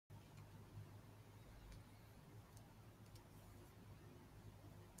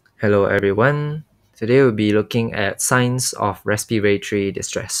Hello everyone. Today we'll be looking at signs of respiratory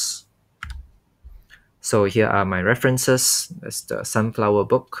distress. So here are my references. There's the Sunflower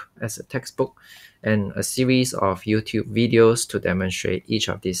book as a textbook and a series of YouTube videos to demonstrate each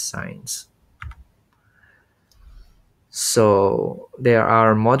of these signs. So there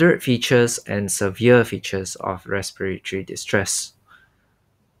are moderate features and severe features of respiratory distress.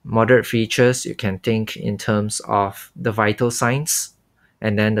 Moderate features you can think in terms of the vital signs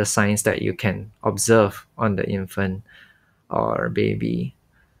and then the signs that you can observe on the infant or baby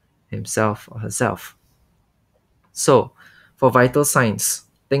himself or herself. So for vital signs,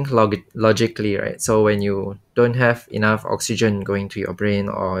 think logically, right? So when you don't have enough oxygen going to your brain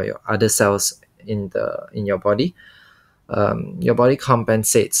or your other cells in your body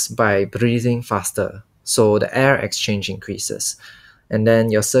compensates by breathing faster. So the air exchange increases. And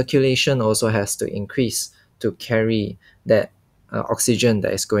then your circulation also has to increase to carry that oxygen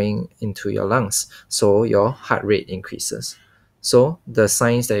that is going into your lungs. So your heart rate increases. So the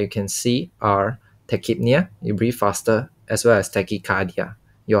signs that you can see are tachypnea, you breathe faster, as well as tachycardia,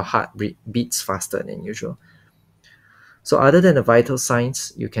 your heart beats faster than usual. So other than the vital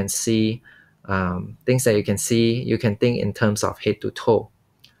signs, you can see things that you can think in terms of head to toe.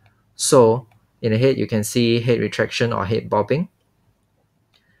 So in the head, you can see head retraction or head bobbing.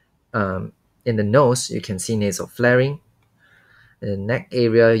 In the nose, you can see nasal flarring. In the neck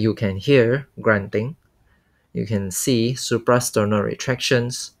area, you can hear grunting. You can see suprasternal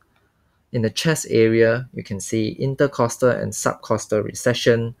retractions. In the chest area, you can see intercostal and subcostal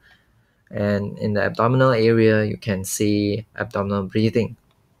recession. And in the abdominal area, you can see abdominal breathing.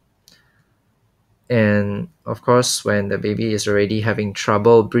 And of course, when the baby is already having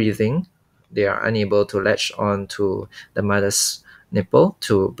trouble breathing, they are unable to latch on to the mother's nipple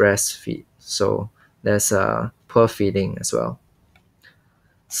to breastfeed. So there's a poor feeding as well.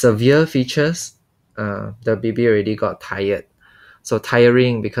 Severe features, the baby already got tired. So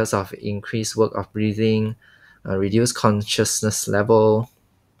tiring because of increased work of breathing, reduced consciousness level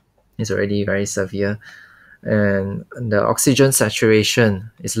is already very severe. And the oxygen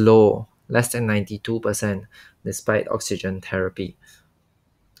saturation is low, less than 92% despite oxygen therapy.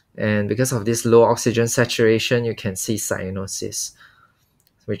 And because of this low oxygen saturation, you can see cyanosis,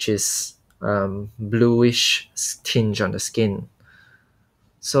 which is bluish tinge on the skin.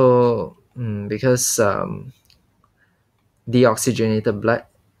 So because deoxygenated blood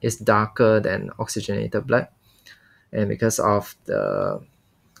is darker than oxygenated blood, and because of the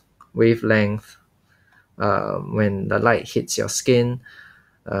wavelength when the light hits your skin,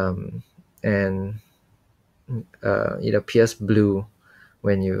 and it appears blue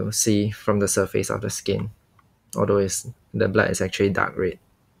when you see from the surface of the skin, although the blood is actually dark red.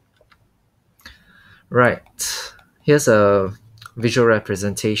 Right, here's a visual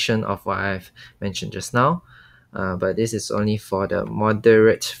representation of what I've mentioned just now, but this is only for the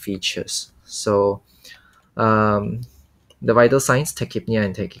moderate features. So the vital signs, tachypnea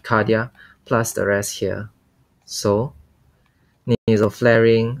and tachycardia, plus the rest here. So nasal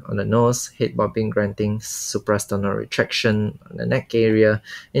flaring on the nose, head bobbing, grunting, suprasternal retraction on the neck area,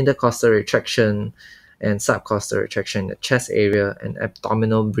 intercostal retraction, and subcostal retraction in the chest area, and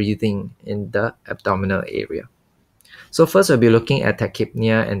abdominal breathing in the abdominal area. So first we'll be looking at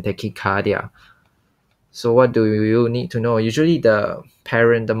tachypnea and tachycardia. So what do you need to know? Usually the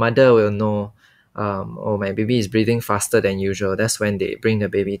parent, the mother will know, oh, my baby is breathing faster than usual. That's when they bring the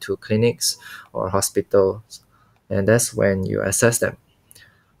baby to clinics or hospitals, and that's when you assess them.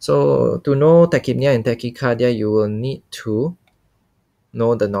 So to know tachypnea and tachycardia, you will need to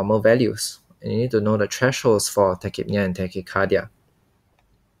know the normal values. And you need to know the thresholds for tachypnea and tachycardia.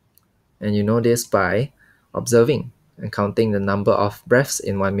 And you know this by observing and counting the number of breaths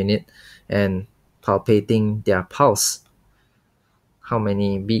in 1 minute and palpating their pulse, how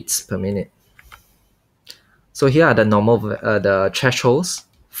many beats per minute. So here are the thresholds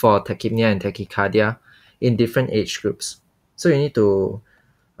for tachypnea and tachycardia in different age groups. So you need to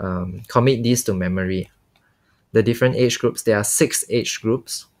commit these to memory. The different age groups, there are 6 age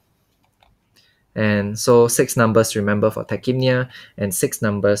groups. And so 6 numbers to remember for tachypnea and 6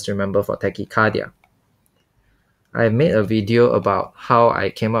 numbers to remember for tachycardia. I made a video about how I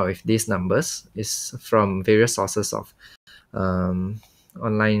came up with these numbers. It's from various sources of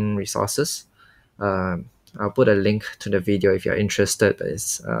online resources. I'll put a link to the video if you're interested, but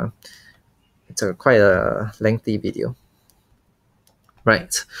it's quite a lengthy video.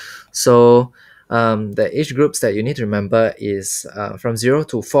 Right, so the age groups that you need to remember is from 0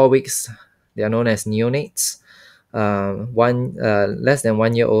 to 4 weeks. They are known as neonates. Less than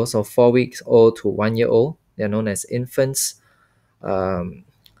 1 year old, so 4 weeks old to 1 year old, they are known as infants.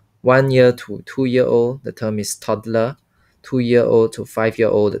 1 year to 2-year-old, the term is toddler. 2-year-old to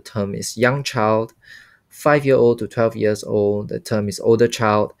 5-year-old, the term is young child. 5-year-old to 12 years old, the term is older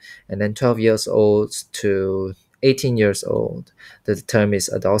child. And then 12 years old to 18 years old, the term is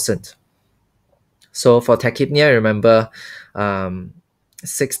adolescent. So for tachypnea, remember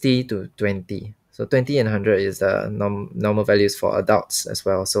 60 to 20. So 20 and 100 is the normal values for adults as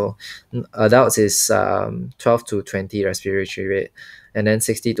well. So adults is 12 to 20 respiratory rate, and then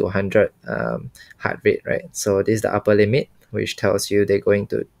 60 to 100 heart rate, right? So this is the upper limit, which tells you they're going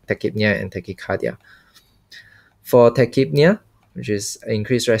to tachypnea and tachycardia. For tachypnea, which is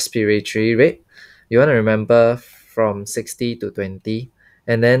increased respiratory rate, you want to remember from 60 to 20,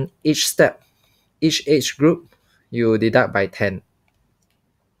 and then each step, each age group, you deduct by 10,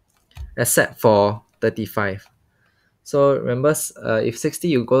 except for 35. So remember, if 60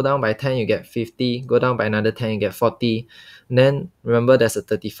 you go down by 10, you get 50, go down by another 10, you get 40. And then remember there's a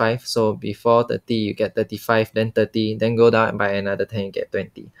 35, so before 30 you get 35, then 30, then go down by another 10, you get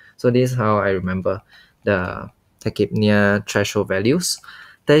 20. So this is how I remember the tachypnea threshold values.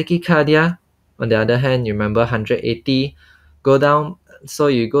 Tachycardia, on the other hand, you remember 180, go down, so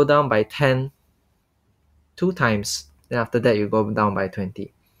you go down by 10 2 times, then after that you go down by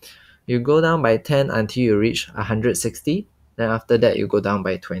 20. You go down by 10 until you reach 160, then after that you go down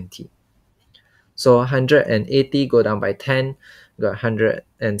by 20. So 180 go down by 10, you got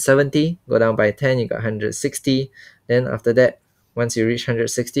 170, go down by 10, you got 160. Then after that, once you reach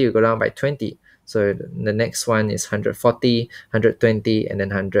 160, you go down by 20. So the next one is 140, 120, and then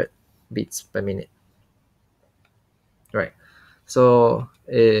 100 beats per minute. Right. So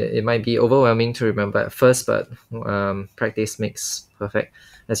it might be overwhelming to remember at first, but practice makes perfect.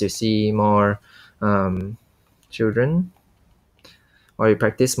 As you see more children, or you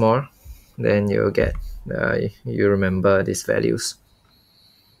practice more, then you'll get you remember these values.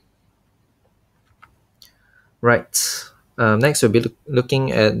 Right. Next, we'll be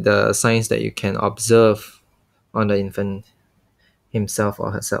looking at the signs that you can observe on the infant himself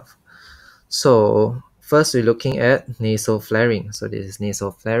or herself. So first, we're looking at nasal flarring. So this is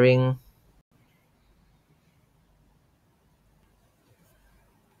nasal flarring.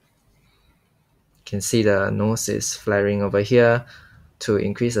 You can see the nose is flaring over here to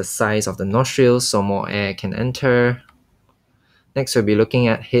increase the size of the nostrils so more air can enter. Next, we'll be looking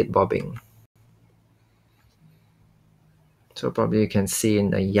at head bobbing. So probably you can see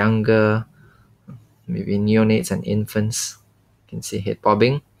in the younger, maybe neonates and infants, you can see head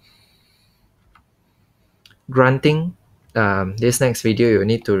bobbing. Grunting. This next video, you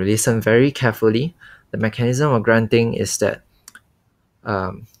need to listen very carefully. The mechanism of grunting is that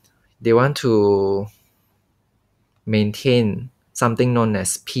they want to maintain something known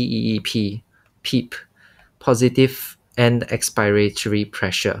as PEEP, PEEP, positive end expiratory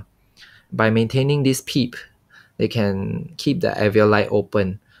pressure. By maintaining this PEEP, they can keep the alveoli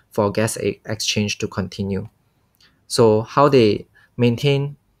open for gas exchange to continue. So how they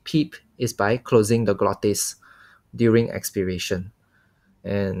maintain PEEP is by closing the glottis during expiration.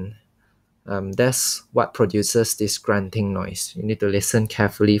 And that's what produces this grunting noise. You need to listen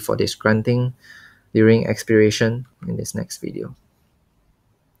carefully for this grunting during expiration in this next video.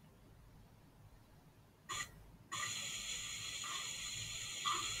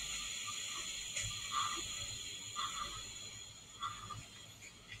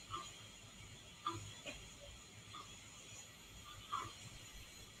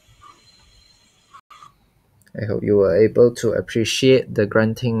 I hope you were able to appreciate the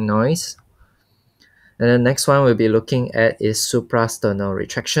grunting noise. And the next one we'll be looking at is suprasternal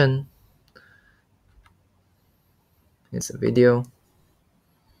retraction. Here's a video.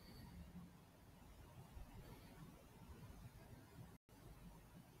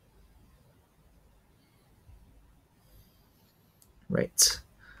 Right.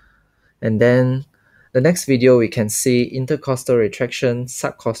 And then the next video, we can see intercostal retraction,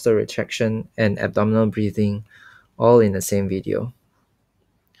 subcostal retraction, and abdominal breathing all in the same video.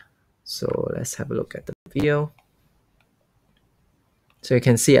 So let's have a look at the video. So you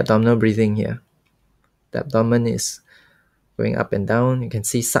can see abdominal breathing here. The abdomen is going up and down. You can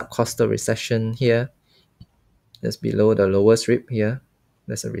see subcostal recession here. That's below the lowest rib here.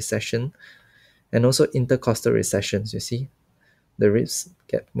 There's a recession. And also intercostal recessions, you see. The ribs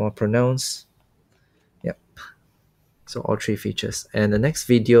get more pronounced. Yep. So all three features. And the next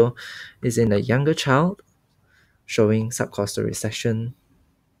video is in a younger child, showing subcostal recession.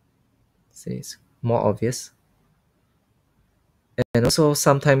 See, it's more obvious. And also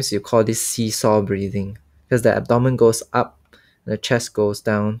sometimes you call this seesaw breathing because the abdomen goes up and the chest goes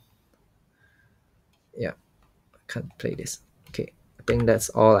down. Yeah, I can't play this. Okay. I think that's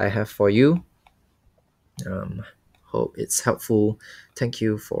all I have for you. Um, Hope it's helpful. Thank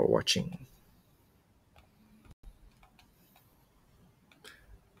you for watching.